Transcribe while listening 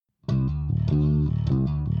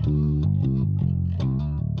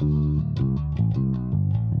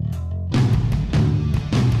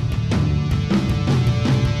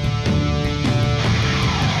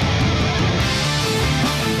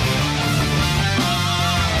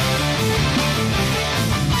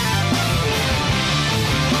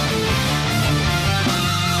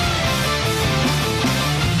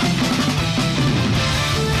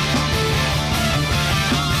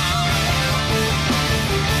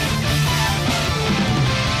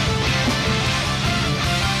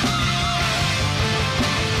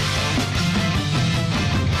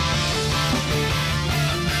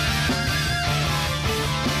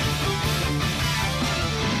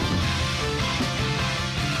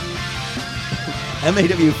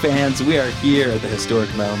MAW fans, we are here at the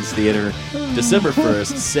historic Mountains Theater, December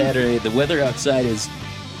 1st, Saturday. The weather outside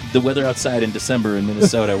in December in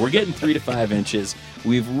Minnesota. We're getting 3 to 5 inches.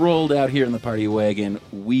 We've rolled out here in the party wagon.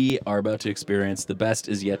 We are about to experience the best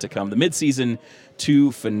is yet to come. The midseason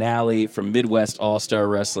 2 finale from Midwest All-Star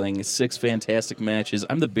Wrestling. 6 fantastic matches.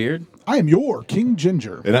 I'm the Beard. I am your King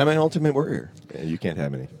Ginger. And I'm an Ultimate Warrior. You can't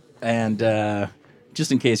have any. And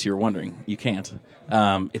just in case you were wondering, you can't.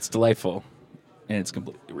 It's delightful. And it's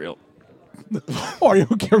completely real. Oh, are you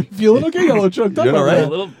okay? Are you feeling okay? You're a little choked up. Doing all right?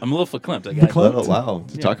 I'm a little verklempt. I got Oh, wow.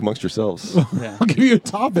 Talk amongst yourselves. yeah. I'll give you a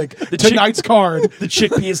topic. Tonight's card. The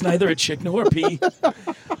chickpea is neither a chick nor a pea.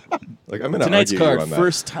 Like, I'm going to Tonight's argue card, you on that.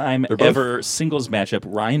 first time They're both- ever singles matchup.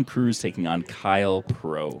 Ryan Cruz taking on Kyle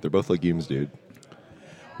Pro. They're both legumes, dude.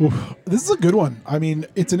 Oof. This is a good one. I mean,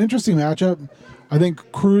 it's an interesting matchup. I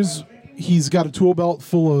think Cruz, he's got a tool belt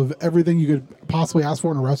full of everything you could possibly ask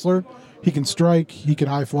for in a wrestler. He can strike, he can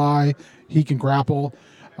high fly, he can grapple.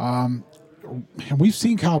 And we've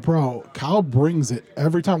seen Kyle Pro. Kyle brings it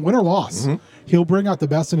every time, win or loss. Mm-hmm. He'll bring out the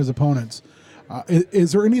best in his opponents.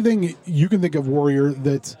 Is there anything you can think of, Warrior,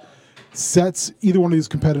 that sets either one of these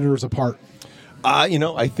competitors apart?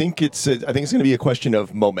 I think it's going to be a question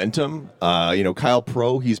of momentum. Kyle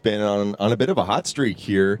Pro, he's been on a bit of a hot streak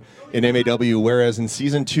here in MAW, whereas in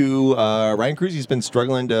season 2, Ryan Cruz, he's been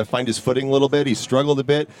struggling to find his footing a little bit. He struggled a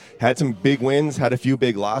bit, had some big wins, had a few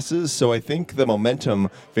big losses. So I think the momentum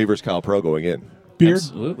favors Kyle Pro going in. Beard,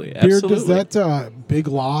 Absolutely. Beard, does that big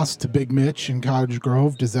loss to Big Mitch in Cottage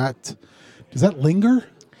Grove, does that linger?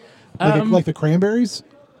 Like the Cranberries?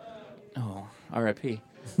 Oh, R.I.P.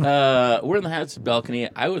 We're in the house balcony.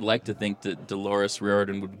 I would like to think that Dolores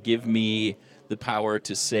Riordan would give me the power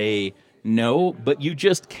to say no, but you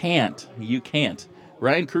just can't. You can't.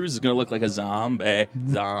 Ryan Cruz is going to look like a zombie,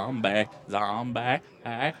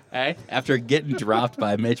 after getting dropped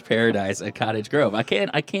by Mitch Paradise at Cottage Grove. I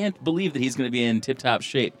can't believe that he's going to be in tip-top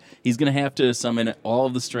shape. He's going to have to summon all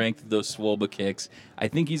of the strength of those Swolba kicks. I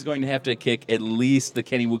think he's going to have to kick at least the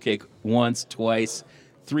Kenny Wu kick once, twice,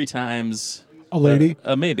 3 times. A lady?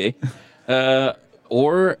 Maybe.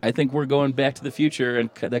 Or I think we're going back to the future, and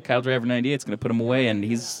that Kyle Driver 98 is going to put him away, and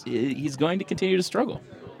he's going to continue to struggle.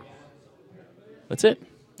 That's it.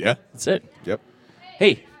 Yeah. That's it. Yep.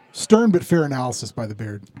 Hey, Stern but fair analysis by the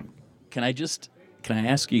Beard. can I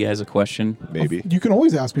ask you guys a question? Maybe. You can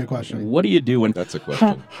always ask me a question. What do you do when That's a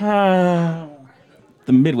question.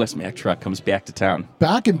 the Midwest Mac truck comes back to town?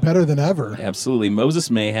 Back and better than ever. Absolutely.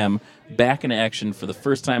 Moses Mayhem back in action for the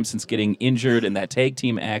first time since getting injured in that tag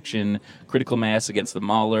team action, critical mass against the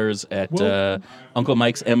Maulers at Uncle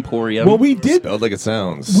Mike's Emporium. Well, we did Spelled like it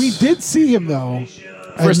sounds. see him though.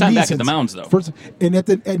 First time back at Neeson's. the Mounds, though. And at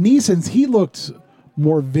Neeson's, he looked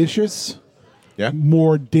more vicious, Yeah.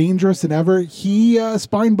 more dangerous than ever. He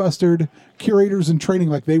spine busted curators in training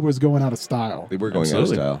like they was going out of style. They were going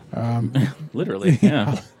Absolutely. out of style. Literally,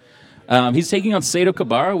 yeah. He's taking on Sato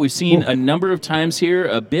Kabara. We've seen a number of times here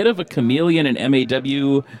a bit of a chameleon in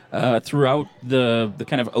MAW throughout the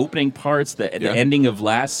kind of opening parts, the ending of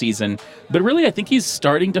last season. But really, I think he's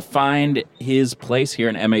starting to find his place here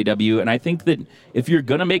in MAW. And I think that if you're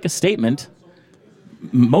going to make a statement,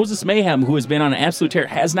 Moses Mayhem, who has been on an absolute tear,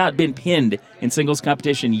 has not been pinned in singles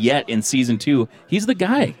competition yet in Season 2. He's the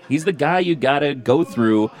guy. He's the guy you got to go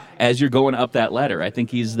through as you're going up that ladder. I think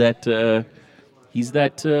he's that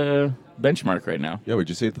benchmark right now. Yeah, would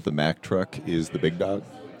you say that the Mack truck is the big dog?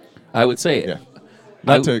 I would say it. Yeah.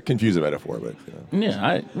 Not to confuse a metaphor, but Yeah,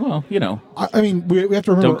 I mean, we have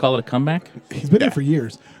to remember. don't call it a comeback. He's been there for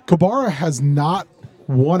years. Kabara has not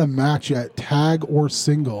won a match yet, tag or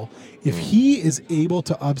single. If he is able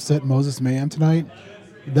to upset Moses Mayhem tonight,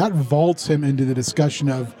 that vaults him into the discussion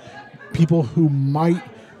of people who might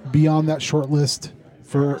be on that short list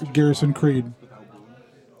for Garrison Creed.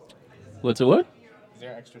 What's a what? Is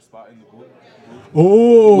there an extra spot in the booth?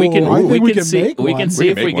 Oh, We can I think we can see make we one. can see We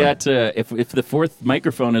if can we make got if the fourth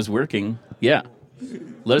microphone is working. Yeah,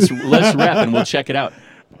 let us wrap and we'll check it out.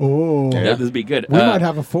 Oh, This would be good. we might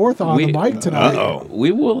have a fourth on the mic tonight.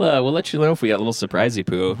 We will we'll let you know if we got a little surprisey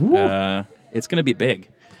poo. It's going to be big.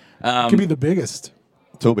 Could be the biggest.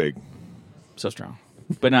 so big. So strong,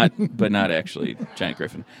 but not actually Giant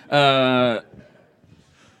Griffin.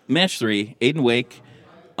 Match 3, Aiden Wake.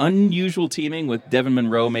 Unusual teaming with Devin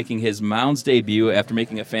Monroe making his Mounds debut after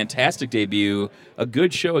making a fantastic debut. A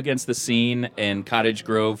good show against the Scene and Cottage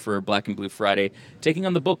Grove for Black and Blue Friday. Taking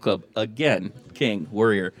on the Book Club again, King,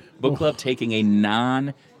 Warrior. Book Club taking a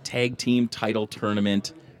non-tag team title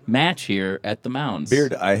tournament match here at the Mounds.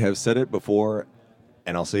 Beard, I have said it before,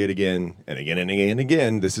 and I'll say it again and again and again and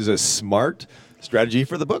again. This is a smart strategy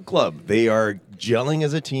for the book club. They are gelling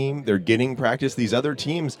as a team. They're getting practice. These other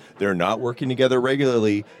teams, they're not working together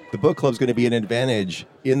regularly. The book club's going to be an advantage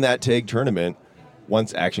in that tag tournament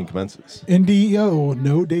once action commences. NDO,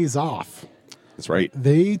 no days off. That's right.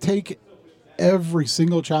 They take every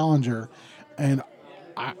single challenger, and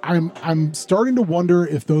I'm starting to wonder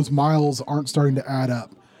if those miles aren't starting to add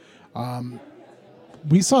up.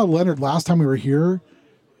 We saw Leonard last time we were here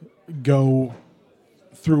go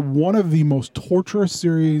through one of the most torturous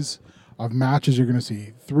series of matches you're going to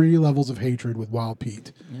see. 3 levels of hatred with Wild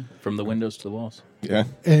Pete. Yeah, from the windows to the walls. Yeah.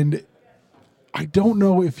 And I don't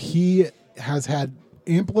know if he has had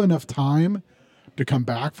ample enough time to come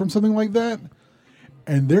back from something like that.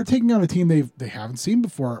 And they're taking on a team they haven't seen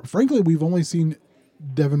before. Frankly, we've only seen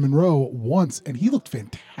Devin Monroe once, and he looked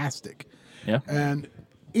fantastic. Yeah. And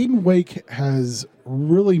Aiden Wake has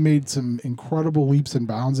really made some incredible leaps and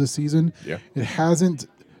bounds this season. Yeah. It hasn't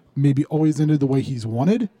maybe always ended the way he's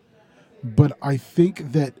wanted, but I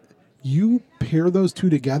think that you pair those two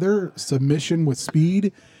together, submission with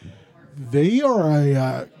speed, they are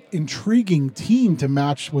a intriguing team to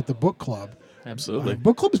match with the book club. Absolutely.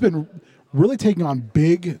 Book club's been really taking on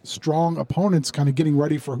big, strong opponents, kind of getting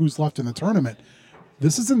ready for who's left in the tournament.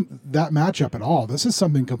 This isn't that matchup at all. This is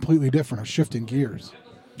something completely different, a shift in gears.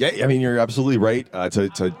 Yeah, I mean, you're absolutely right.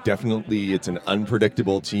 It's an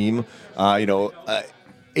unpredictable team.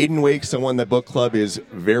 Aiden Wake, someone that book club is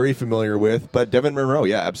very familiar with, but Devin Monroe,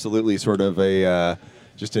 yeah, absolutely, sort of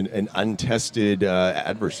just an untested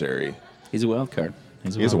adversary. He's a wild card.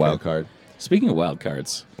 He is a wild card. Speaking of wild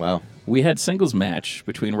cards, Wow. we had singles match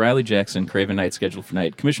between Riley Jackson and Craven Knight scheduled for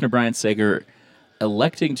tonight. Commissioner Brian Sager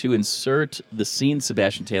electing to insert the scene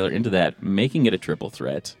Sebastian Taylor into that, making it a triple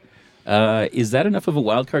threat. Is that enough of a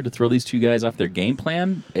wild card to throw these two guys off their game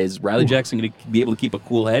plan? Is Riley Jackson going to be able to keep a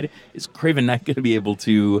cool head? Is Craven Knight going to be able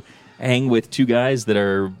to hang with two guys that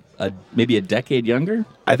are maybe a decade younger?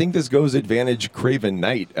 I think this goes advantage Craven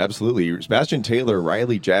Knight, absolutely. Sebastian Taylor,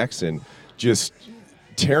 Riley Jackson, just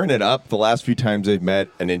tearing it up the last few times they've met,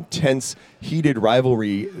 an intense, heated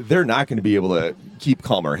rivalry. They're not going to be able to keep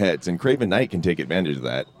calmer heads, and Craven Knight can take advantage of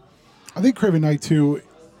that. I think Craven Knight, too,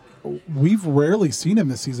 we've rarely seen him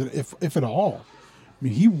this season, if at all. I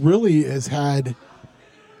mean, he really has had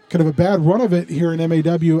kind of a bad run of it here in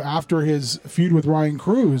MAW after his feud with Ryan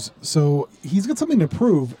Cruz. So he's got something to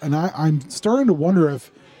prove, and I'm starting to wonder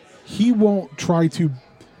if he won't try to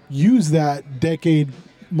use that decade,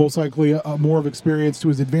 most likely more of experience, to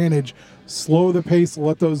his advantage, slow the pace,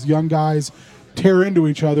 let those young guys tear into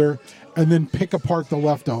each other, and then pick apart the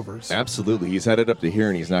leftovers. Absolutely. He's had it up to here,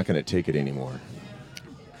 and he's not going to take it anymore.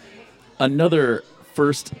 Another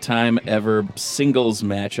first-time ever singles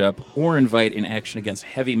matchup, or invite in action against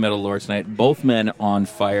Heavy Metal Lore tonight. Both men on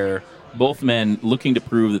fire. Both men looking to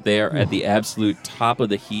prove that they are at the absolute top of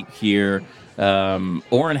the heap here.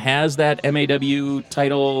 Oren has that MAW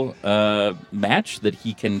title match that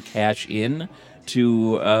he can cash in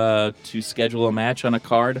to schedule a match on a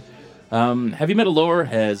card. Heavy Metal Lore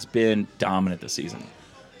has been dominant this season.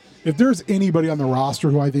 If there's anybody on the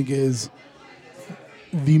roster who I think is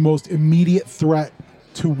the most immediate threat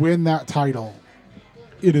to win that title,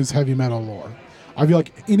 it is Heavy Metal Lore. I feel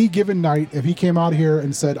like any given night, if he came out here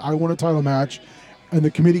and said, I want a title match, and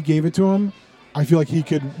the committee gave it to him, I feel like he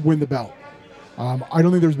could win the belt. I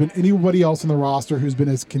don't think there's been anybody else on the roster who's been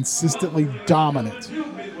as consistently dominant.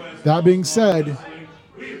 That being said,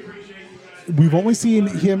 we've only seen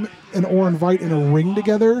him and Oren Veidt in a ring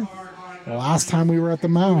together last time we were at the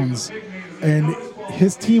Mounds, and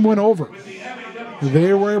his team went over.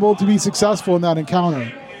 They were able to be successful in that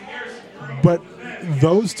encounter. But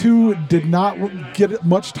those two did not get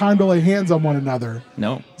much time to lay hands on one another.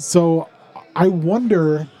 No. So I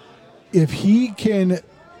wonder if he can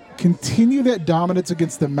continue that dominance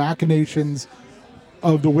against the machinations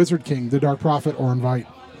of the Wizard King, the Dark Prophet, Oren Veidt.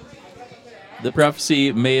 The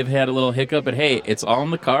prophecy may have had a little hiccup, but hey, it's all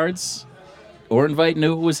in the cards. Oren Veidt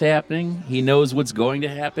knew what was happening. He knows what's going to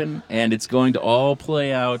happen, and it's going to all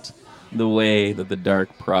play out the way that the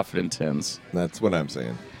Dark Prophet intends. That's what I'm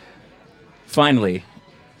saying. Finally,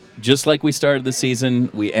 just like we started the season,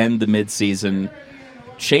 we end the mid-season.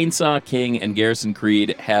 Chainsaw King and Garrison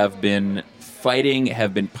Creed have been fighting,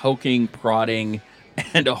 have been poking, prodding,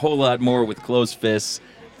 and a whole lot more with closed fists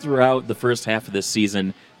throughout the first half of this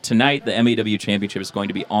season. Tonight, the MAW Championship is going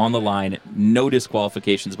to be on the line. No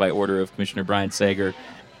disqualifications by order of Commissioner Brian Sager.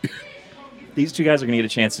 These two guys are going to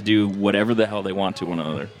get a chance to do whatever the hell they want to one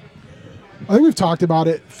another. I think we've talked about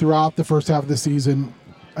it throughout the first half of the season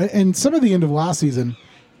and some of the end of last season.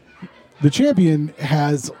 The champion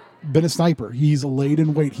has been a sniper. He's laid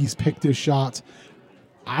in wait. He's picked his shots.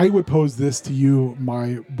 I would pose this to you,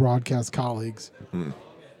 my broadcast colleagues.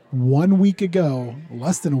 1 week ago,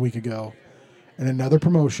 less than a week ago, in another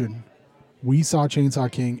promotion, we saw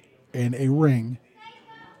Chainsaw King in a ring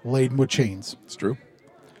laden with chains. It's true.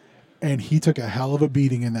 And he took a hell of a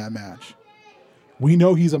beating in that match. We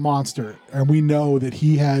know he's a monster, and we know that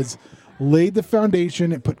he has laid the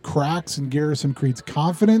foundation and put cracks in Garrison Creed's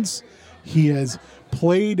confidence. He has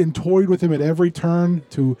played and toyed with him at every turn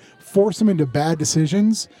to force him into bad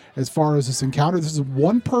decisions as far as this encounter. This is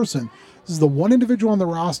one person. This is the one individual on the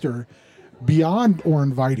roster beyond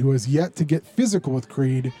Orin Veidt who has yet to get physical with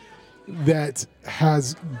Creed that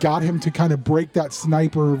has got him to kind of break that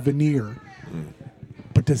sniper veneer.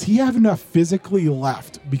 But does he have enough physically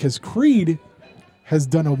left? Because Creed has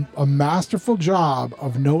done a masterful job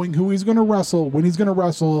of knowing who he's going to wrestle, when he's going to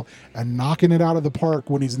wrestle, and knocking it out of the park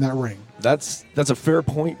when he's in that ring. That's a fair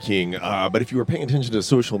point, King. But if you were paying attention to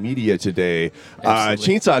social media today,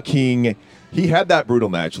 Chainsaw King, he had that brutal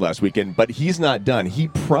match last weekend, but he's not done. He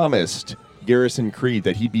promised Garrison Creed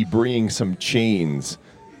that he'd be bringing some chains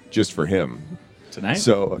just for him. Tonight?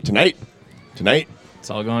 So, tonight. It's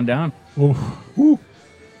all going down. Ooh.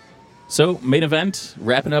 So, main event,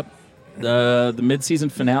 wrapping up the mid-season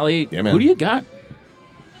finale. Yeah, man. Who do you got?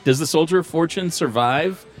 Does the Soldier of Fortune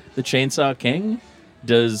survive the Chainsaw King?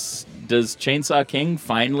 Does Chainsaw King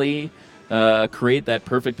finally create that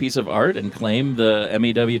perfect piece of art and claim the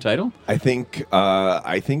MEW title? I think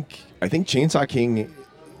Chainsaw King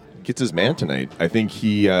gets his man tonight. I think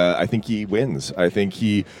he wins. I think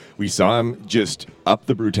we saw him just up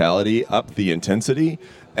the brutality, up the intensity,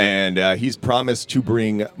 and he's promised to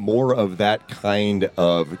bring more of that kind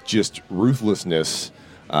of just ruthlessness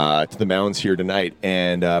to the mounds here tonight.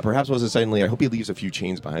 And perhaps most excitingly, I hope he leaves a few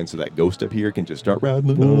chains behind so that ghost up here can just start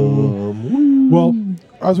rattling them. Well,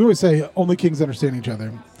 as we always say, only kings understand each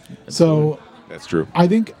other. So That's true. I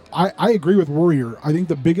think I agree with Warrior. I think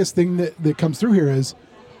the biggest thing that comes through here is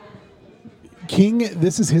King,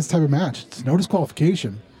 this is his type of match. It's no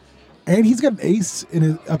disqualification. And he's got an ace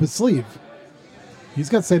up his sleeve. He's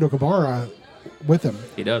got Saito Kabara with him.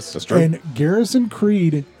 He does. That's true. And Garrison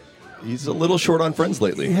Creed, He's a little short on friends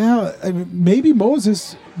lately. yeah, I mean, maybe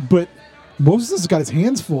Moses, but Moses has got his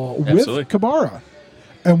hands full Absolutely. with Kabara.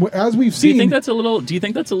 And as we've Do seen, you think that's a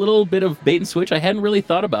little bit of bait and switch? I hadn't really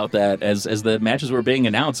thought about that as the matches were being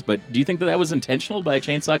announced, but do you think that was intentional by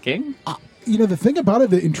Chainsaw King? the thing about it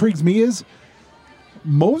that intrigues me is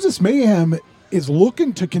Moses Mayhem is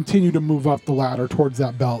looking to continue to move up the ladder towards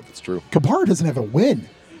that belt. That's true. Kabara doesn't have a win.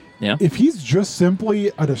 Yeah. If he's just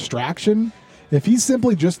simply a distraction, if he's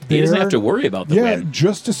simply just there, He doesn't have to worry about the win.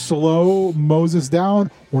 just to slow Moses down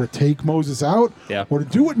or to take Moses out, Yeah. or to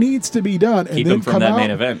do what needs to be done, Keep and then him from come that out.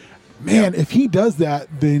 main event. Man, if he does that,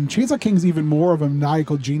 then Chainsaw King's even more of a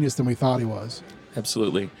maniacal genius than we thought he was.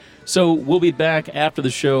 Absolutely. So we'll be back after the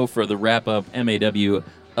show for the wrap-up MAW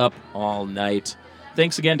Up All Night.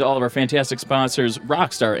 Thanks again to all of our fantastic sponsors,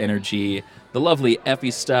 Rockstar Energy, the lovely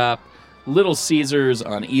Effie Stop, Little Caesars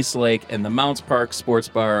on East Lake, and the Mounts Park Sports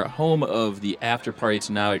Bar, home of the after party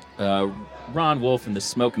tonight. Ron Wolf and the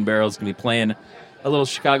Smoking Barrels going to be playing a little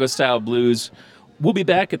Chicago-style blues. We'll be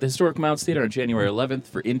back at the Historic Mounts Theater on January 11th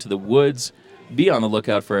for Into the Woods. Be on the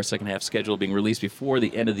lookout for our second half schedule being released before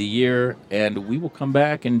the end of the year, and we will come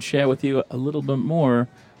back and chat with you a little bit more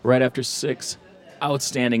right after 6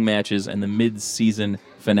 outstanding matches and the mid-season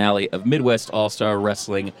finale of Midwest All-Star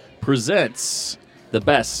Wrestling presents The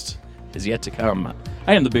Best Is Yet to Come.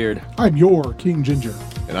 I am the Beard. I'm your King Ginger.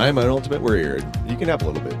 And I'm an ultimate warrior. You can have a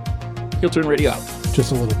little bit. Heel Turn Radio out.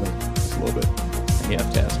 Just a little bit. Just a little bit. And you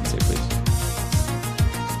have to ask and say, please.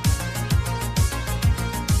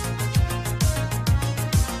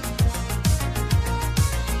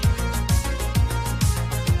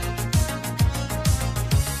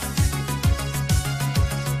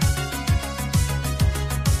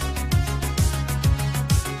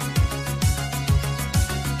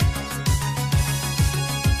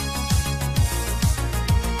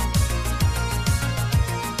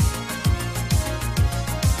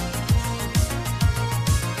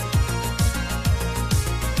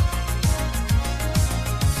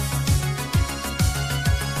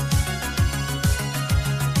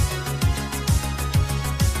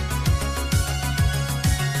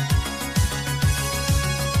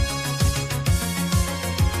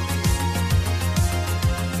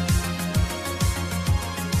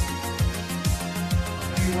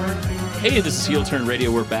 Hey, this is Heel Turn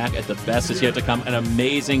Radio. We're back at the best is yet to come. An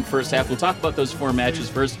amazing first half. We'll talk about those 4 matches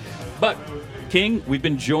first. But, King, we've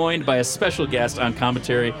been joined by a special guest on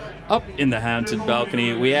commentary, up in the haunted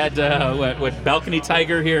balcony. We had what Balcony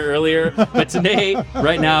Tiger here earlier, but today,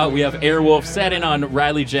 right now, we have Airwolf sat in on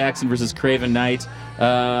Riley Jackson versus Craven Knight.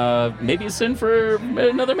 Maybe it's in for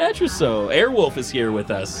another match or so. Airwolf is here with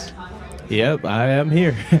us. Yep, I am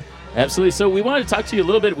here. Absolutely. So we wanted to talk to you a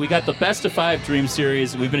little bit. We got the Best of 5 Dream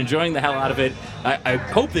Series. We've been enjoying the hell out of it. I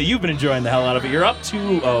hope that you've been enjoying the hell out of it. You're up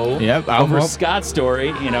 2-0 Yep, over up. Scott's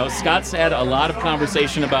story. You know, Scott's had a lot of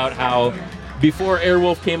conversation about how before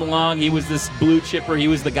Airwolf came along, he was this blue chipper. He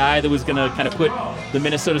was the guy that was going to kind of put the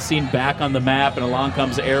Minnesota scene back on the map, and along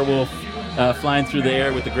comes Airwolf flying through the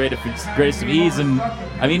air with the greatest of ease. And,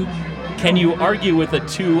 I mean, can you argue with a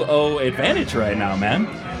 2-0 advantage right now, man?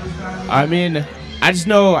 I mean, I just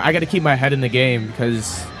know I got to keep my head in the game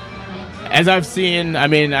because as I've seen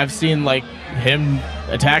like him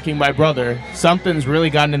attacking my brother. Something's really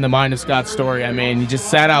gotten in the mind of Scott's story. I mean, he just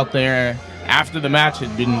sat out there after the match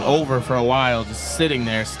had been over for a while, just sitting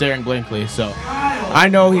there staring blankly. So I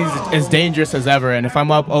know he's as dangerous as ever. And if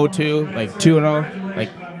I'm up 0-2, like 2-0, like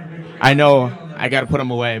I know I got to put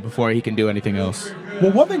him away before he can do anything else.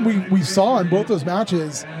 Well, one thing we saw in both those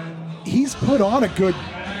matches, he's put on a good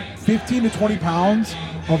 15 to 20 pounds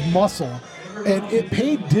of muscle, and it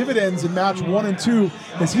paid dividends in match 1 and 2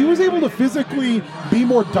 as he was able to physically be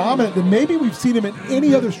more dominant than maybe we've seen him in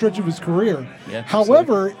any other stretch of his career. Yeah,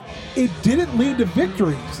 however, it didn't lead to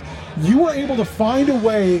victories. You were able to find a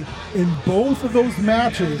way in both of those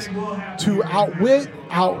matches to outwit,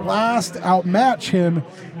 outlast, outmatch him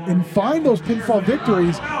and find those pinfall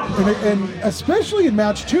victories. And especially in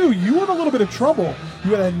match 2, you were in a little bit of trouble.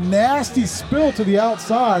 You had a nasty spill to the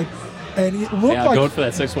outside, and it looked like going for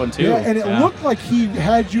that 6-1-2. Yeah, and it looked like he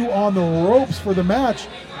had you on the ropes for the match,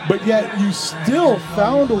 but yet you still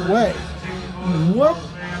found a way. What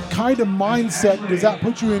kind of mindset does that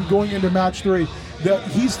put you in going into match 3? That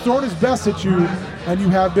he's thrown his best at you, and you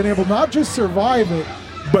have been able not just survive it,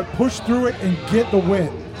 but push through it and get the win.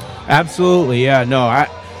 Absolutely, yeah. No,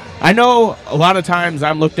 I know a lot of times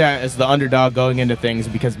I'm looked at as the underdog going into things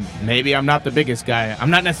because maybe I'm not the biggest guy.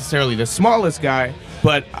 I'm not necessarily the smallest guy,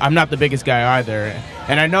 but I'm not the biggest guy either.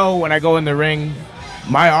 And I know when I go in the ring,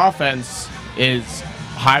 my offense is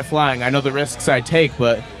high flying. I know the risks I take,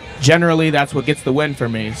 but generally that's what gets the win for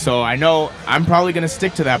me. So I know I'm probably going to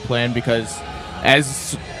stick to that plan because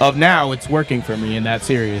as of now, it's working for me in that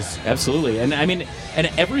series. Absolutely. And I mean, and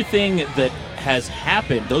everything that has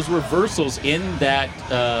happened, those reversals in that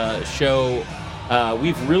show,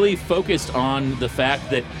 we've really focused on the fact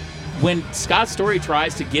that when Scott Story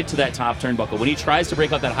tries to get to that top turnbuckle, when he tries to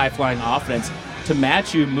break out that high-flying offense to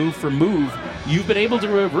match you move for move, you've been able to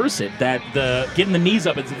reverse it. That getting the knees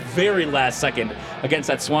up at the very last second against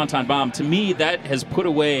that Swanton Bomb, to me, that has put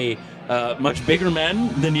away much bigger men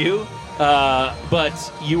than you.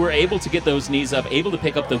 But you were able to get those knees up, able to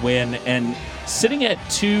pick up the win, and sitting at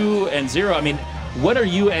 2-0, I mean, what are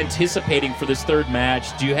you anticipating for this third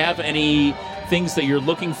match? Do you have any things that you're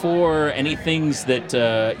looking for, any things that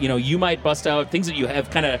you might bust out, things that you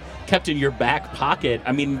have kind of kept in your back pocket?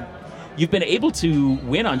 I mean, you've been able to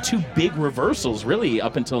win on 2 big reversals really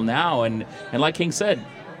up until now, and like King said,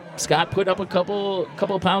 Scott put up a couple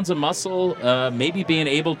pounds of muscle, maybe being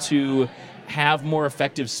able to have more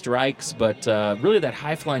effective strikes, but really that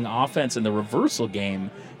high-flying offense and the reversal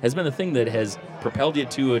game has been the thing that has propelled you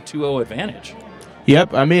to a 2-0 advantage.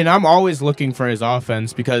 Yep, I mean, I'm always looking for his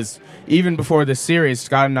offense because even before this series,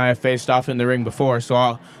 Scott and I have faced off in the ring before,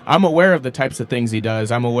 so I'm aware of the types of things he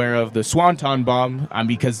does. I'm aware of the Swanton Bomb,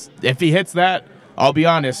 because if he hits that, I'll be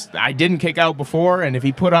honest, I didn't kick out before, and if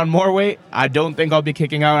he put on more weight, I don't think I'll be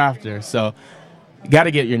kicking out after, so you got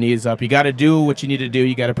to get your knees up. You got to do what you need to do.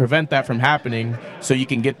 You got to prevent that from happening so you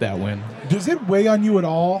can get that win. Does it weigh on you at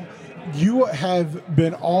all? You have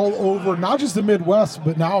been all over, not just the Midwest,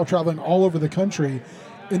 but now traveling all over the country.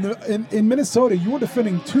 In Minnesota, you were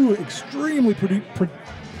defending 2 extremely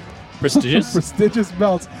prestigious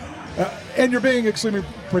belts, and you're being extremely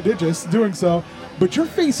prodigious doing so. But you're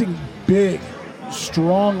facing big,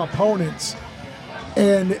 strong opponents,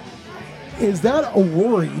 and is that a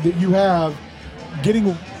worry that you have?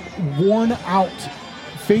 Getting worn out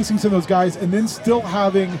facing some of those guys and then still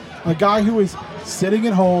having a guy who is sitting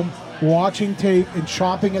at home watching tape and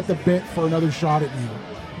chomping at the bit for another shot at you.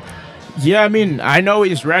 Yeah, I mean, I know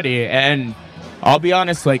he's ready, and I'll be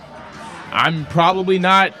honest, like, I'm probably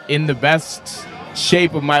not in the best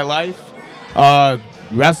shape of my life.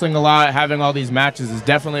 Wrestling a lot, having all these matches is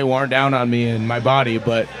definitely worn down on me and my body,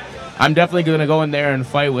 but I'm definitely going to go in there and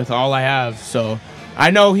fight with all I have, so I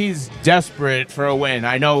know he's desperate for a win.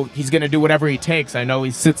 I know he's going to do whatever he takes. I know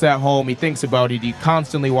he sits at home, he thinks about it, he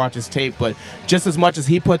constantly watches tape, but just as much as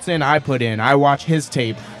he puts in, I put in. I watch his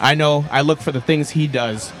tape. I know I look for the things he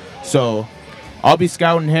does. So I'll be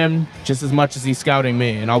scouting him just as much as he's scouting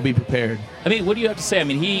me, and I'll be prepared. I mean, what do you have to say? I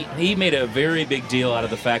mean, he made a very big deal out of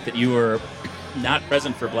the fact that you were not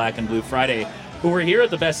present for Black and Blue Friday, but we're here at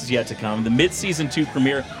The Best Is Yet to Come, the mid-season 2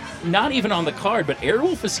 premiere. Not even on the card, but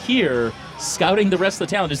Airwolf is here scouting the rest of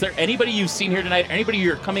the talent. Is there anybody you've seen here tonight, anybody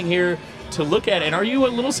you're coming here to look at? And are you a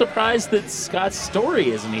little surprised that Scott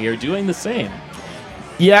Story isn't here doing the same?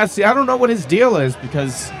 Yeah, see, I don't know what his deal is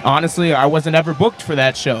because, honestly, I wasn't ever booked for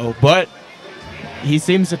that show. But he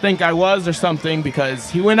seems to think I was or something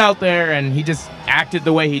because he went out there and he just acted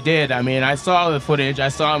the way he did. I mean, I saw the footage. I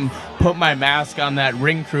saw him put my mask on that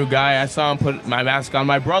ring crew guy. I saw him put my mask on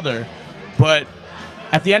my brother. But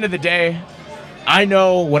at the end of the day, I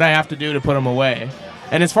know what I have to do to put him away.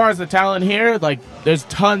 And as far as the talent here, like, there's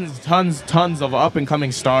tons of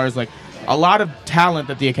up-and-coming stars. Like, a lot of talent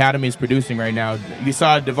that the Academy is producing right now. You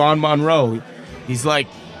saw Devon Monroe. He's, like,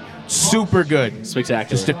 super good. Spectacular.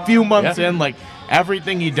 Just a few months in, like,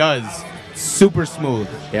 everything he does, super smooth.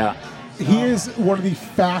 Yeah. He is one of the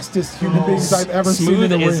fastest human beings I've ever seen in Smooth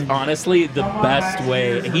the is ring. honestly the best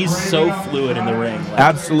way. He's so fluid in the ring. Like,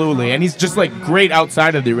 Absolutely. And he's just, like, great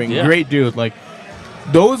outside of the ring. Yeah. Great dude. Like,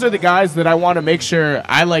 those are the guys that I want to make sure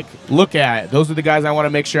I, like, look at. Those are the guys I want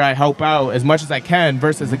to make sure I help out as much as I can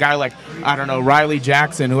versus a guy like, I don't know, Riley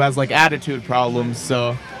Jackson, who has, like, attitude problems.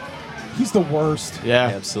 So, He's the worst. yeah.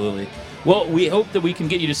 Absolutely. Well, we hope that we can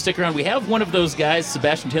get you to stick around. We have one of those guys,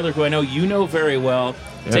 Sebastian Taylor, who I know you know very well,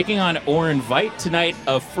 taking on Oren Veit tonight,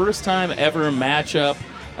 a first-time ever matchup.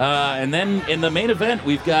 And then in the main event,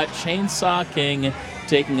 we've got Chainsaw King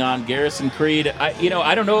taking on Garrison Creed.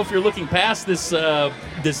 I don't know if you're looking past this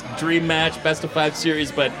this dream match, best-of-5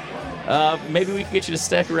 series, but maybe we can get you to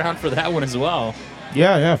stick around for that one as well.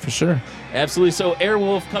 Yeah, for sure. Absolutely. So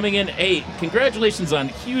Airwolf coming in 8. Congratulations on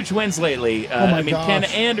huge wins lately. my Ken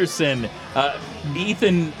gosh. Anderson,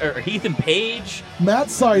 Ethan Page. Matt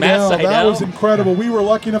Seidel, Matt that Sydal. was incredible. We were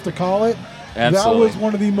lucky enough to call it. Absolutely. That was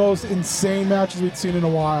one of the most insane matches we'd seen in a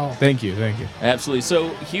while. Thank you. Absolutely. So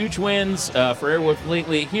huge wins for Airwolf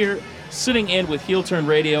lately. Here, sitting in with Heel Turn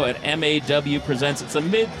Radio at MAW Presents. It's a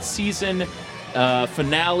mid-season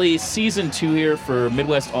finale, season 2 here for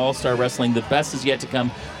Midwest All-Star Wrestling. The best is yet to come.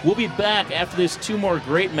 We'll be back after this 2 more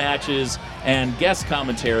great matches and guest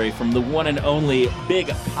commentary from the one and only Big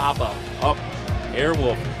Papa of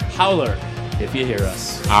Airwolf. Howler, if you hear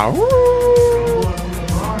us.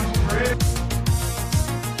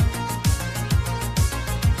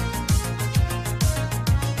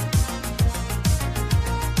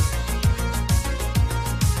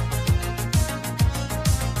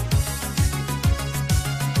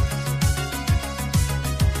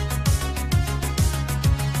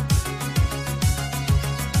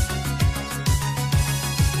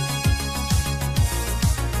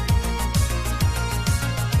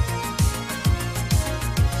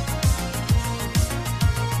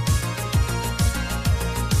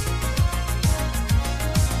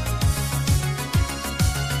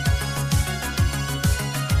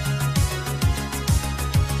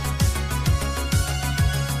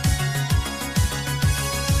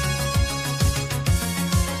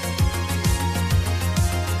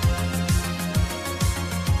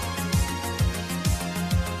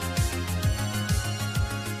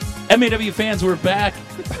 MAW fans, we're back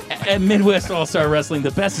at Midwest All-Star Wrestling.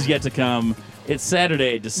 The best is yet to come. It's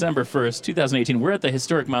Saturday, December 1st, 2018. We're at the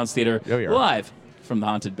Historic Mounds Theater, live from the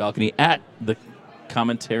Haunted Balcony at the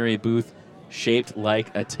commentary booth shaped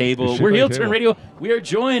like a table. We're Heel Turn Radio. We are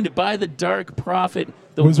joined by the Dark Prophet,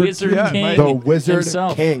 the Wizard King. The Wizard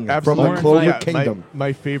himself. King from Absolutely. the Clover Yeah, Kingdom.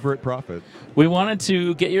 My favorite prophet. We wanted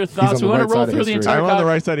to get your thoughts. on We the want to right roll side of through the history. entire I'm on crowd. the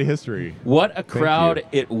right side of history. What a crowd you.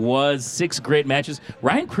 it was. 6 great matches.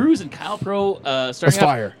 Ryan Cruz and Kyle Pro starting That's out.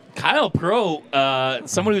 fire. Kyle Pro,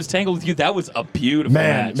 someone who's tangled with you, that was a beautiful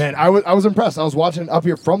match. Man, I was impressed. I was watching up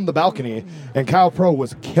here from the balcony, and Kyle Pro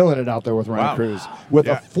was killing it out there with Ryan Wow. Cruz. With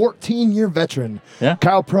a 14-year veteran, Yeah.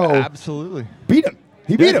 Kyle Pro Absolutely. beat him.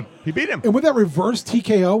 He beat him. He beat him. And with that reverse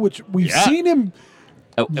TKO, which we've Yeah. seen him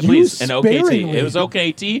Oh, use please, an OKT. sparingly. It was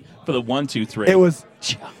OKT for the 1, 2, 3. It was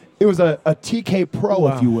a TK Pro,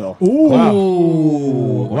 if you will.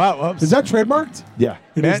 Ooh. Wow. Is that trademarked? Yeah.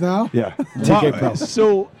 It is now? Yeah. TK Pro.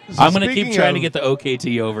 So I'm going to keep speaking trying to of- get the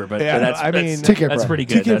OKT over, but Yeah, that's, I that's, mean- TK that's Pro. pretty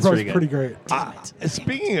good. TK That's Pro's pretty pretty good. great.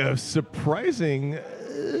 Speaking of surprising,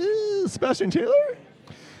 Sebastian Taylor?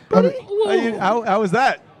 I mean, How was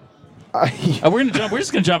that? We're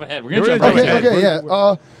just gonna jump ahead. We're gonna We're jump gonna right jump ahead.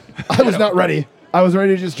 Okay, yeah. I was not ready. I was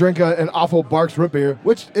ready to just drink an awful Barks root beer,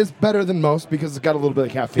 which is better than most because it's got a little bit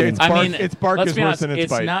of caffeine. It's I bark- mean, it's bark let's is be worse honest, than its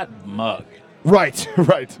it's bite. not mug. Right,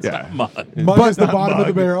 right. Yeah. Mug. Mug is the bottom of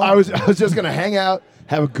the barrel. I was just gonna hang out,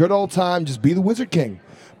 have a good old time, just be the Wizard King.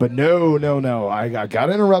 But no. I got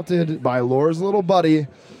interrupted by Laura's little buddy,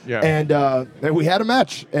 Yeah. and we had a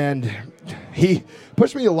match, and he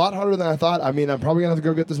pushed me a lot harder than I thought. I mean, I'm probably gonna have to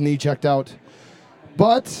go get this knee checked out,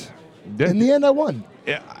 but in the end, I won.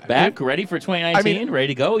 Yeah. Back, ready for 2019, ready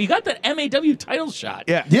to go. You got that MAW title shot.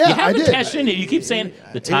 Yeah. Yeah, you I haven't did. cashed in it. You keep saying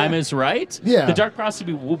the time is right. Yeah. The dark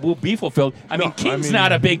prophecy will be fulfilled. I mean, No, King's I mean,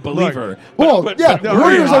 not a big look, believer. Well, yeah,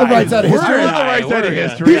 Warrior's on the right side of We're history. on the right side of Yeah.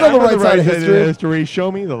 history. He's on the I'm right side of history.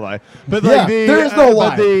 Show me the lie. But Yeah, like there is no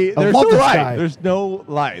lie. I there's love no this lie. guy. There's no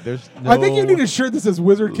lie. There's no I think you need a shirt that says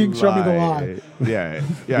Wizard King, show me the lie. Yeah.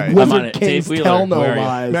 I'm Wizard on it. Kings Dave Wheeler, tell no where are you?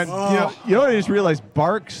 lies. Man, you know what I just realized?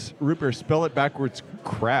 Barks root beer, spell it backwards,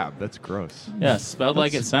 crab. That's gross. Yeah, spelled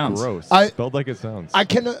like it sounds. Gross. I- Spelled like it sounds. I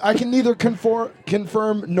can neither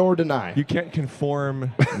confirm nor deny. You can't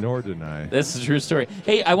conform nor deny. This is a true story.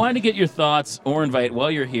 Hey, I wanted to get your thoughts or invite while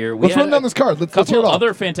you're here. We Let's had run down this card. Let's couple hear it all.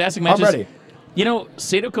 other fantastic matches. ready. You know,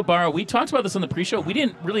 Sato Kabara, we talked about this on the pre-show. We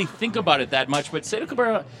didn't really think about it that much, but Sato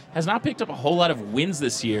Kabara has not picked up a whole lot of wins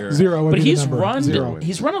this year. Zero would But be the he's number. run Zero.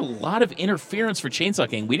 he's run a lot of interference for Chainsaw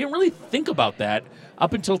King. We didn't really think about that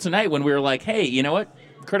up until tonight when we were like, hey, you know what?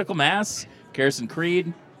 Critical Mass, Garrison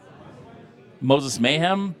Creed, Moses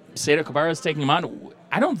Mayhem, Sato Kabara is taking him on.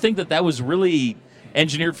 I don't think that was really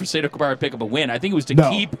engineered for Sato Kabara to pick up a win. I think it was to No.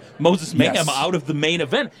 keep Moses Mayhem Yes. out of the main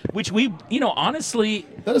event, which we, honestly,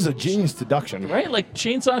 That is a genius deduction. right? Like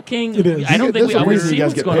Chainsaw King, It is. I don't think There's we a always reason see you guys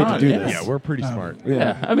what's get going paid to on. do Yeah. this. Yeah, we're pretty smart.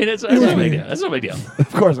 Yeah, I mean, that's no big deal. That's no big deal.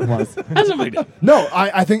 Of course it was. That's no big deal. No,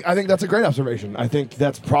 I think that's a great observation. I think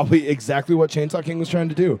that's probably exactly what Chainsaw King was trying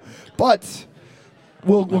to do. But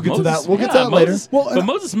we'll get to that. We'll get to that later. Moses, Well, but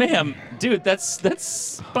Moses Mayhem, dude, that's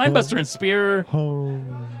Spinebuster and Spear.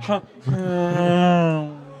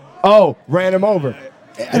 Oh, ran him over.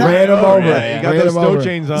 Ran him Oh, over. yeah, you got Ran those him snow over.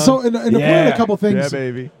 chains on. So, in to point out Yeah. a couple yeah, things,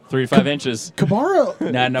 baby. 3 to 5 inches. Kabara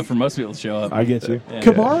Not enough for most people to show up. I get you. Yeah.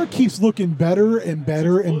 Kabara keeps looking better and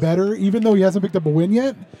better and better, even though he hasn't picked up a win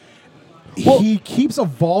yet. He keeps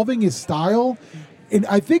evolving his style, and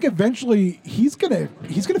I think eventually he's gonna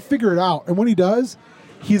figure it out. And when he does,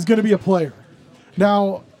 he's gonna be a player.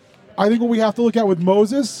 Now, I think what we have to look at with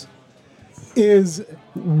Moses is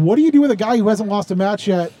what do you do with a guy who hasn't lost a match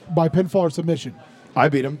yet by pinfall or submission? I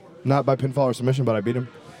beat him. Not by pinfall or submission, but I beat him.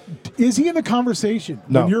 Is he in the conversation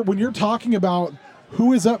No. when you're talking about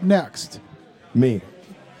who is up next? Me.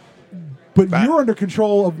 But you're under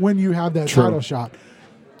control of when you have that True. title shot.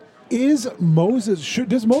 Does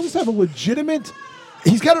Moses have a legitimate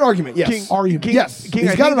He's got an argument, yes. argument? Yes, King,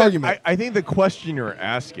 he's I got think an that- argument. I think the question you're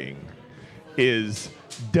asking is,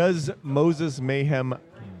 does Moses Mayhem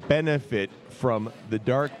benefit from the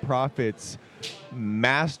Dark Prophet's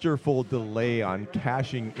masterful delay on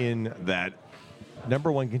cashing in that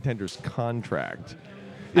number one contender's contract?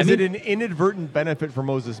 Is it an inadvertent benefit for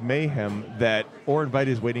Moses Mayhem that Orin Vite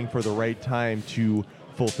is waiting for the right time to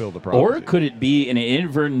fulfill the prophecy? Or could it be an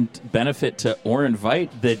inadvertent benefit to Orin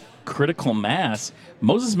Vite that Critical Mass,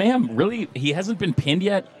 Moses Mayhem, really, he hasn't been pinned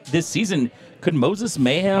yet this season. Could Moses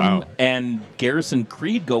Mayhem Wow. and Garrison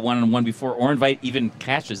Creed go one-on-one before Orin Vite even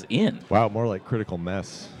cashes in? Wow, more like critical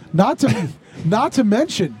mess. Not to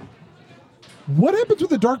mention, what happens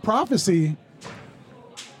with the Dark Prophecy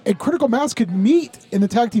and Critical Mass could meet in the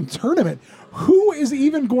tag team tournament? Who is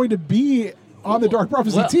even going to be on the Dark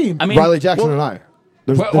Prophecy Well, team? I mean, Riley Jackson and I.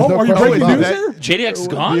 There's Well, no are you question breaking about news it. there? JDX is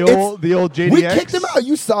gone? The old JDX. We kicked him out.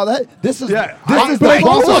 You saw that. This is Yeah, this I- is but the I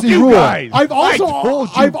told prophecy you rule. guys. I've also I told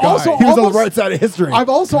you I've also guys. He was on the almost- right side of history. I've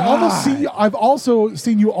also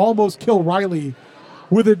seen you almost kill Riley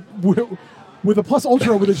with a plus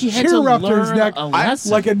ultra with a He had chair to wrapped around his learn neck a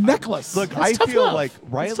lesson. like a necklace. Look, That's I tough feel love. like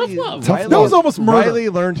That's Riley. tough love. Riley That was almost murder. Riley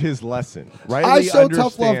learned his lesson. Riley I show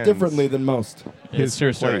tough love understands differently than most. It's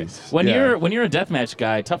true story. place. When Yeah. you're a deathmatch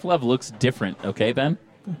guy, Tough Love looks different, okay, Ben?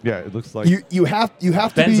 Yeah, it looks like You have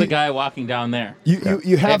to Ben's be a guy walking down there. You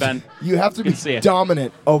Hey, Ben. have to be Good to see you.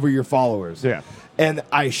 dominant over your followers. Yeah. And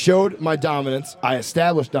I showed my dominance. I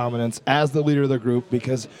established dominance as the leader of the group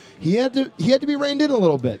because he had to be reined in a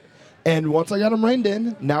little bit. And once I got him reined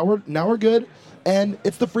in, now we're good. And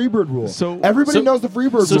it's the Freebird rule. So- everybody so- knows the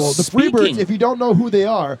Freebird so rule. The speaking- Freebirds, if you don't know who they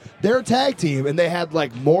are, they're a tag team, and they had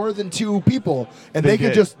like more than 2 people, and they could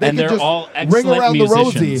did. just And they're all ring excellent around the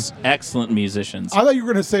musicians. rosy. Excellent musicians. I thought you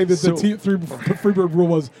were going to say that So- the Freebird rule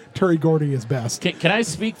was Terry Gordy is best. Can I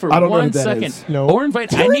speak for I don't know who one that second? is. No. Orin Vite,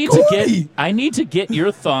 Terry Gordy! I need to get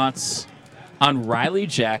your thoughts on Riley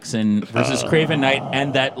Jackson versus Craven Knight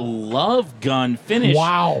and that love gun finish.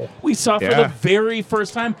 Wow. We saw for the very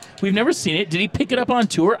first time. We've never seen it. Did he pick it up on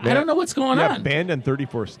tour? I don't know what's going on. Banned in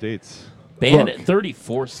 34 states. Banned at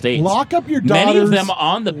 34 states. Lock up your daughters. Many of them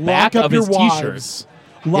on the back lock up of your his wives, T-shirts.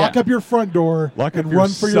 Lock up your front door. Lock up and your run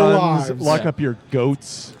for sons, your lives. Lock up your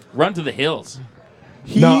goats. Run to the hills.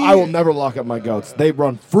 No, I will never lock up my goats. They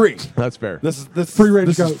run free. That's fair. This Free range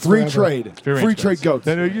this is goats free forever. trade. Free trade goats.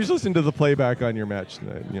 No, you just listen to the playback on your match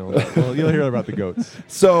tonight. You'll hear about the goats.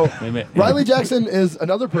 So Maybe. Riley Jackson is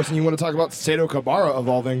another person you want to talk about. Sato Kabara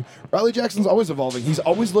evolving. Riley Jackson's always evolving. He's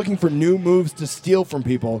always looking for new moves to steal from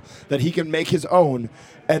people that he can make his own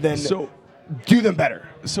and then do them better.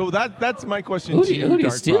 So that's my question Who to do you, you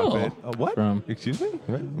Dark steal Prophet. What? from? Excuse me?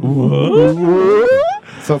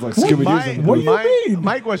 Sounds like Scooby-Doo. What do you mean?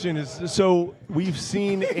 My question is, so we've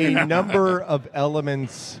seen a number of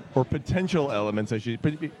elements or potential elements,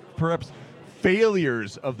 perhaps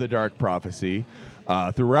failures of the Dark Prophecy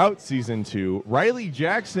throughout Season 2. Riley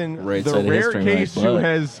Jackson, Right the side of rare history, case right who blood.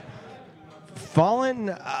 has fallen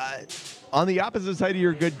on the opposite side of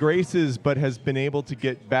your good graces, but has been able to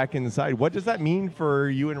get back inside. What does that mean for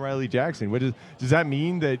you and Riley Jackson? Does that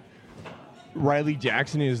mean that Riley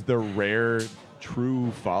Jackson is the rare true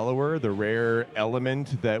follower, the rare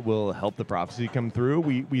element that will help the prophecy come through?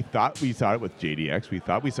 We thought we saw it with JDX. We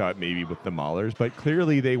thought we saw it maybe with the Maulers, but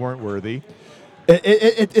clearly they weren't worthy.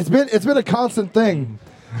 It's been a constant thing,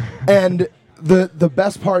 and the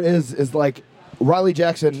best part is like Riley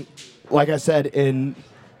Jackson, like I said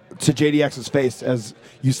to JDX's face as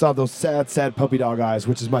you saw those sad puppy dog eyes,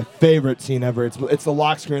 which is my favorite scene ever. It's the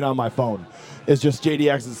lock screen on my phone. It's just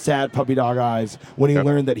JDX's sad puppy dog eyes when he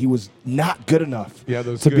learned that he was not good enough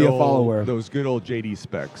to be a follower. Those good old JD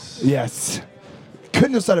specs. Yes.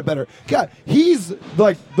 Couldn't have said it better. God, he's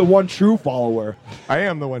like the one true follower. I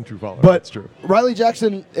am the one true follower. But That's true. Riley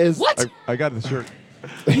Jackson is... What? I got the shirt.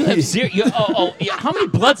 You have zero. Yeah, how many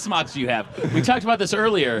blood smocks do you have? We talked about this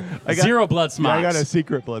earlier. Zero blood smocks. I got a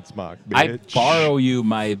secret blood smock. I Bitch. borrow you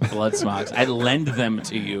my blood smocks. I lend them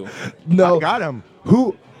to you. No. I got him.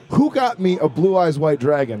 Who got me a Blue Eyes White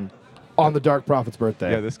Dragon on the Dark Prophet's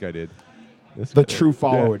birthday? Yeah, this guy did. The true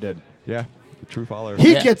follower did. Yeah, the true follower.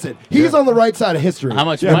 He Yeah. gets it. He's on the right side of history. How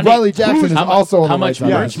much And money? Riley Jackson is also on how the right much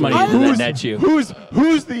side of merch history. money did that net you?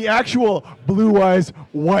 Who's the actual Blue Eyes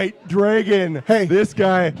White Dragon? Hey, this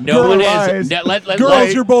guy. No one Blue is. Eyes,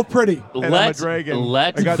 Girls, you're both pretty. and I'm a dragon.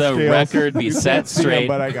 Let I got the scales. record be You set can't see him, straight.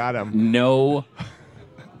 but I got him. No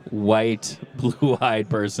white, blue-eyed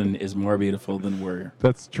person is more beautiful than Warrior.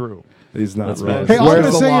 That's true. He's not Let's wrong. be- Hey, all I'm Where's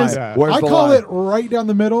gonna the say lie? is, Where's I the call lie? it right down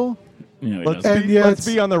the middle, You know, he Let's doesn't. be, And let's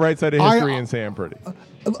yet- be on the right side of I- history and say I'm pretty.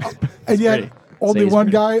 and yet pretty. only Say he's one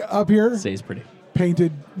pretty. guy up here Say he's pretty.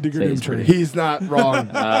 painted Digger Say he's Doomtree. pretty. He's not wrong.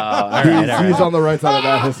 All right. He's on the right side of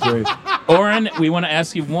that history. Oren, we want to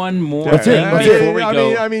ask you one more Let's hear it, thing let's hear it. before we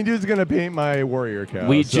go. I mean, dude's gonna paint my warrior cow.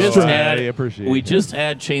 We so just I had appreciate we it. just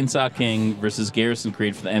had Chainsaw King versus Garrison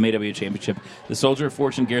Creed for the MAW Championship. The Soldier of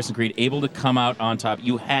Fortune, Garrison Creed, able to come out on top.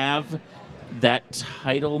 You have that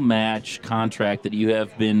title match contract that you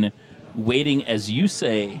have been waiting, as you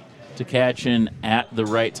say, to catch in at the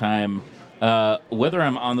right time. Whether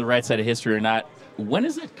I'm on the right side of history or not, when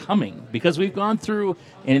is it coming? Because we've gone through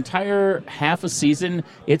an entire half a season.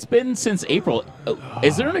 It's been since April.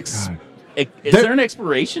 Is there an there an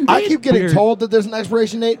expiration date? I keep getting Beard. told that there's an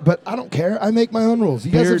expiration date, but I don't care. I make my own rules.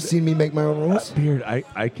 You guys have Beard. seen me make my own rules. Beard,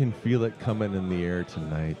 I can feel it coming in the air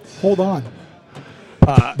tonight. Hold on.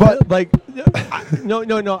 But like,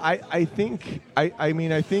 no. I think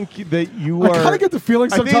that you I are. kind of get the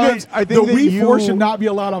feeling I think sometimes that- I think the that Wii 4 you- should not be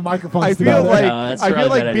allowed on microphones. I feel together. like No, that's I feel probably a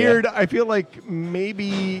like bad idea. Beard. I feel like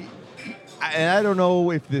maybe, and I don't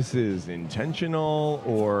know if this is intentional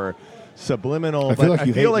or subliminal, I feel but like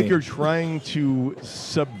you I feel hate like me. you're trying to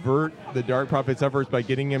subvert the Dark Prophet's efforts by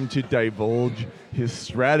getting him to divulge his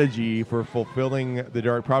strategy for fulfilling the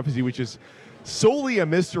Dark Prophecy, which is solely a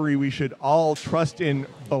mystery we should all trust in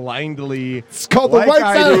blindly. It's called the like right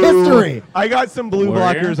I side of do. history. I got some blue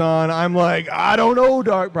Warrior? blockers on. I'm like, I don't know,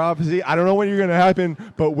 Dark Prophecy. I don't know when you're going to happen,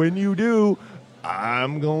 but when you do,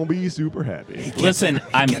 I'm going to be super happy. Listen,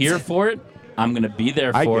 I'm here for it. I'm going to be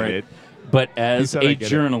there I for get it. it. But as said I a get it.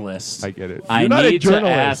 journalist, I get it. I You're not a need to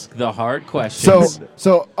journalist. ask the hard questions.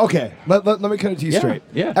 So okay, let me cut it to you Yeah, straight.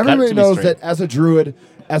 yeah, cut it Everybody to me knows straight. that as a druid,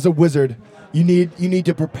 as a wizard, you need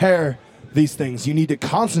to prepare these things. You need to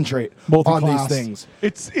concentrate on these Multi-class. things.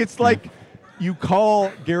 It's like you call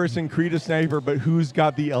Garrison Creed a sniper, but who's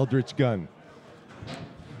got the Eldritch gun?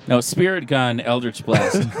 No, Spirit Gun, Eldritch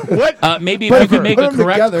Blast. What? Maybe if you could make put a them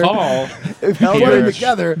correct together. call If you put them Eldritch.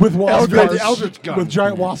 together, with wasp Eldritch, parts, Eldritch gun. with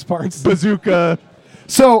giant wasp parts. Bazooka.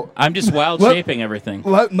 So I'm just wild Let- shaping everything.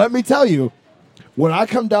 let me tell you, when I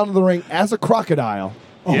come down to the ring as a crocodile,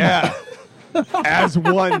 Yeah. As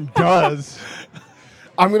one does.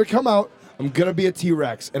 I'm gonna come out. I'm gonna be a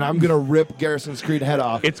T-Rex, and I'm gonna rip Garrison's Creed head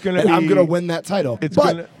off. It's gonna and I'm be- gonna win that title. It's but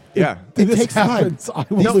gonna. Yeah. it This takes time. happens, I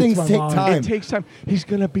will These lose things my take mind. time. It takes time. He's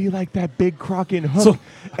gonna be like that big croc in Hook,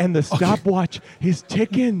 and the stopwatch is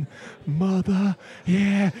ticking. Mother,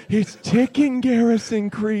 yeah, it's ticking, Garrison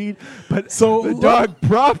Creed. But So- the Dark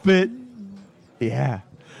Prophet, yeah,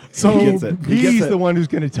 So He gets it. He he's gets it. the one who's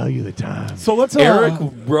gonna tell you the time. So let's Eric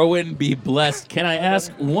Rowan be blessed. Can I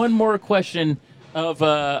ask one more question of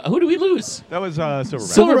who do we lose? That was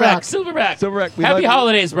Silverback. Silverback. Silverback, we Happy love you.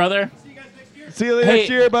 holidays, brother. See you next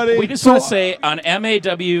year, buddy. We just want to say on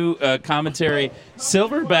MAW commentary,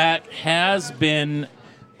 Silverback has been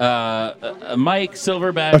Mike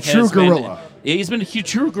Silverback. A true has been- gorilla. He's been a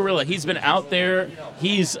true gorilla. He's been out there.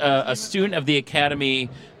 He's a student of the academy,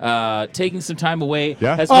 taking some time away.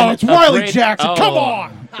 Yeah. Has Oh, been it's a Riley great- Jackson. Come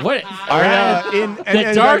on. What? and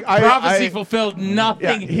the dark I- prophecy I- fulfilled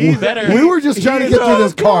nothing Yeah, he's- better. We were just trying to get through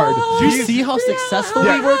this card. Did you see how successful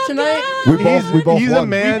we were tonight? We both he's a won.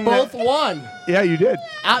 man. We both won. Yeah, you did.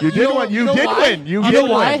 You did win. You did win. You know did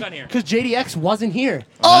why? win. Because JDX wasn't here.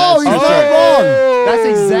 Oh, you're so wrong. That's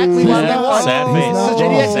exactly why we Sad- won. sad So face.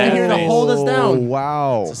 JDX Sad is here to face. hold us Oh, down.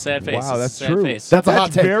 wow. It's a sad face. Wow, It's a that's sad true. face. That's a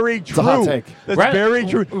hot take. Very It's true. a hot take. That's Right. very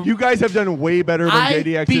true. You guys have done way better than I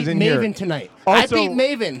JDX beat is in Maven here. tonight. Also- I beat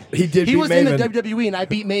Maven. He did He beat was in the Maven. WWE, and I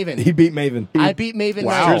beat Maven. He beat Maven. I beat Maven.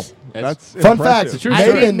 Wow. Knight. That's Fun impressive. fact, true I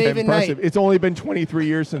story. beat Maven, Maven Impressive. Knight. It's only been 23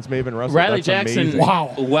 years since Maven wrestled. Riley That's Jackson. amazing.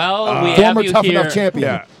 Wow. Well, we have former you Tough here. Enough champion.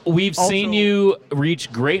 Yeah. We've Also- seen you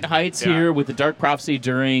reach great heights Yeah. here with the Dark Prophecy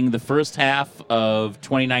during the first half of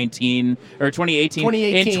 2019 or 2018.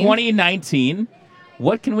 2018. In 2019,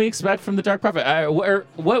 what can we expect from the Dark Prophet?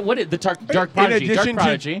 What is the Dark Prodigy? Dark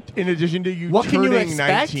Prodigy. In addition to you What can you turning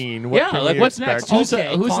expect? 19, what Yeah, can like we what's expect? next?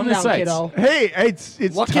 Okay, Who's calm in the down, sights? kiddo. Hey, it's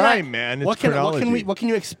What can time, man. It's what can chronology.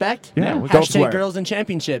 you expect? Yeah, don't swear. Hashtag girls and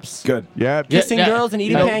championships. Good. Yeah. Kissing Yeah. girls and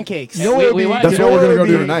eating No. pancakes. You know what would We be- want- That's you know what we're would gonna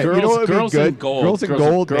do be- tonight. You know what would be Girls good? and gold. Girls and Girls and-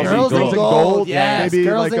 gold. girls maybe. and Girls and gold. gold. Yes, Maybe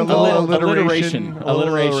girls like a and little gold. alliteration.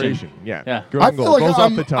 Alliteration. Yeah. Yeah. Girls I and feel gold. like Rolls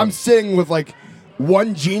off the tongue. I'm sitting with like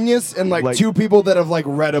one genius and like Like- two people that have like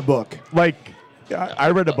read a book. Like, I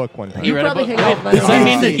read a book one time. You read a probably book? hang out with Does that Leonard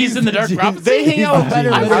mean that Messi. he's in the Dark Prophecy? They hang out with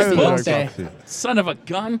better I than read this, books. don't they? Son of a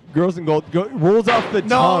gun. Girls and gold rolls off the No,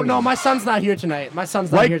 tongue. no, my son's not here tonight. My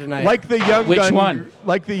son's not like here tonight. like the young Which gun. one?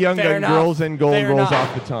 Like the young Fair gun. enough. Girls and gold Fair rolls enough.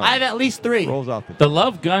 off the tongue. I have at least 3. Rolls off the The tongue.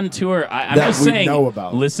 Love Gun tour. I'm That just we saying. know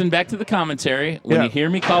about. Listen back to the commentary. When Yeah. you hear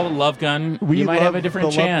me call it Love Gun, We you might love have a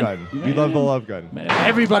different the love chant. gun. We love the love gun.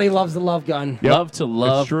 Everybody loves the love gun. Yep. Love to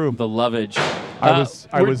love It's true. the lovage. I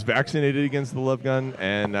we're- was vaccinated against the love gun,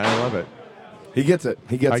 and I love it. He gets it.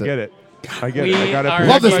 He gets I it. get it. I get We it. I gotta are-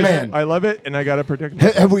 protect Love this my- man. I love it, and I gotta protect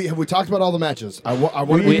myself. Have we talked about all the matches? I want to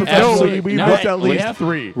We- be We professional. absolutely we no, booked at we least have-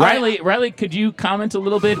 3. Riley, could you comment a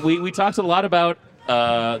little bit? We talked a lot about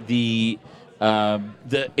the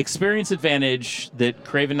experience advantage that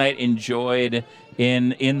Craven Knight enjoyed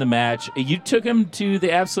in the match. You took him to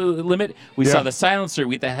the absolute limit. We Yeah. saw the silencer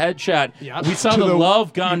with the headshot. Yep. We saw To the the-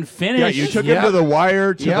 love gun finish. Yeah, you took him to the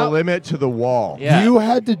wire, to the Yep. limit, to the wall. Yeah. You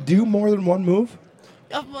had to do more than one move?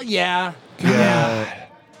 Well, yeah.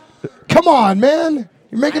 Come on, man.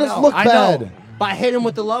 You're making I us know, look I bad. know. But I hit him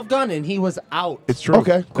with the love gun, and he was out. It's true.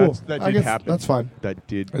 Okay, cool. That I did guess happen. that's fine. That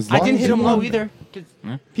did. As I long didn't as hit you him low want. either. 'Cause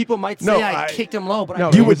people might No, say I I- kicked him low, but No, I it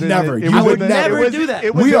You didn't. would was in never. the- You it was would in the- never it was- do that.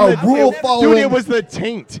 it was We in are the- rule Dude, following. it was the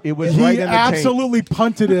taint. It was He right in the taint. absolutely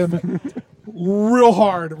punted him real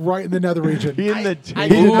hard right in the nether region. He in the I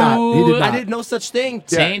taint. He did not. He did Ooh, not. I did no such thing.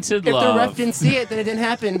 Tainted If love. the ref didn't see it, then it didn't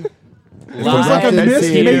happen. It was like a Live missed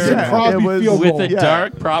here. Mason Yeah, Crosby it was- field with goal. the Yeah.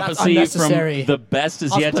 dark prophecy from unnecessary. the best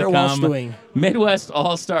is I'll yet to split Walsh come. doing. Midwest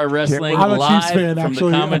All-Star Wrestling I'm a live Chiefs fan, from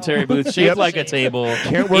actually. the commentary booth, shaped Yep. like a table,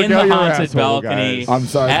 Can't work in the out your haunted asshole, balcony guys. I'm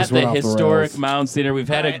sorry, at this went the off the historic rails. Mounds Theater. We've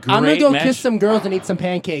had a great I'm gonna go match. kiss some girls and eat some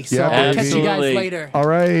pancakes. So Yeah, I'll catch you guys absolutely. later. All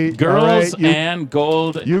right. Girls all right, you, and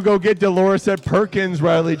gold. you go get Dolores at Perkins,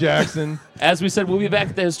 Riley Jackson. As we said, we'll be back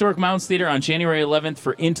at the Historic Mounds Theater on January 11th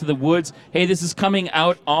for Into the Woods. Hey, this is coming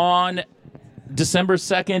out on December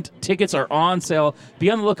 2nd. Tickets are on sale. Be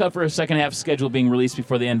on the lookout for a second half schedule being released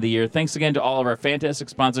before the end of the year. Thanks again to all of our fantastic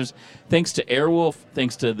sponsors. Thanks to Airwolf.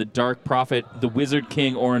 Thanks to the Dark Prophet, the Wizard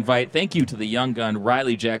King, Orin Vite. Thank you to the young gun,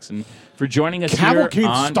 Riley Jackson, for joining us Cavalcade here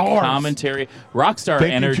on stars. commentary. Rockstar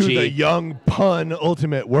Thank Energy. you to the young pun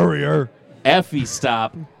ultimate warrior. Effie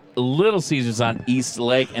Stop. Little Caesars on East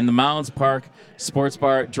Lake, and the Mounds Park Sports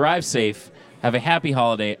Bar. Drive safe. Have a happy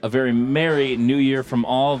holiday. A very merry New Year from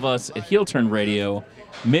all of us at Heel Turn Radio,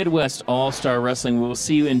 Midwest All-Star Wrestling. We will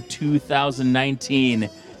see you in 2019.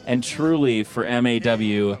 And truly, for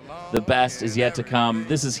MAW, the best is yet to come.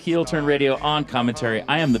 This is Heel Turn Radio on commentary.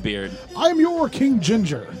 I am the Beard. I'm your King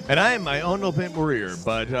Ginger. And I am my own little bit warrior,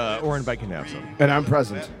 but Oren Bike can have some. And I'm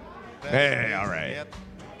present. Hey, all right.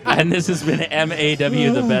 And this has been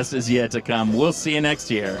MAW, the best is yet to come. We'll see you next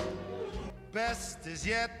year. Best is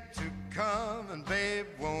yet to come, and babe,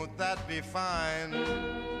 won't that be fine?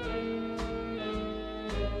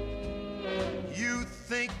 You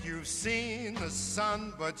think you've seen the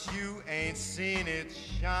sun, but you ain't seen it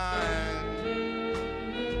shine.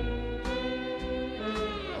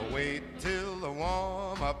 Wait till the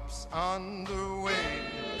warm-up's underway.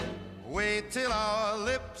 Wait till our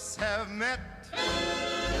lips have met.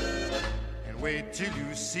 And wait till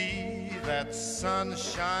you see that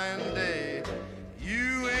sunshine day.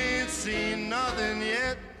 You ain't seen nothing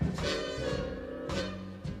yet.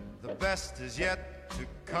 The best is yet to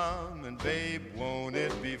come, and babe, won't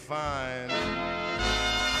it be fine?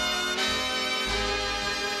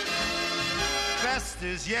 Best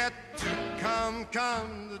is yet to come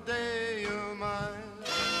the day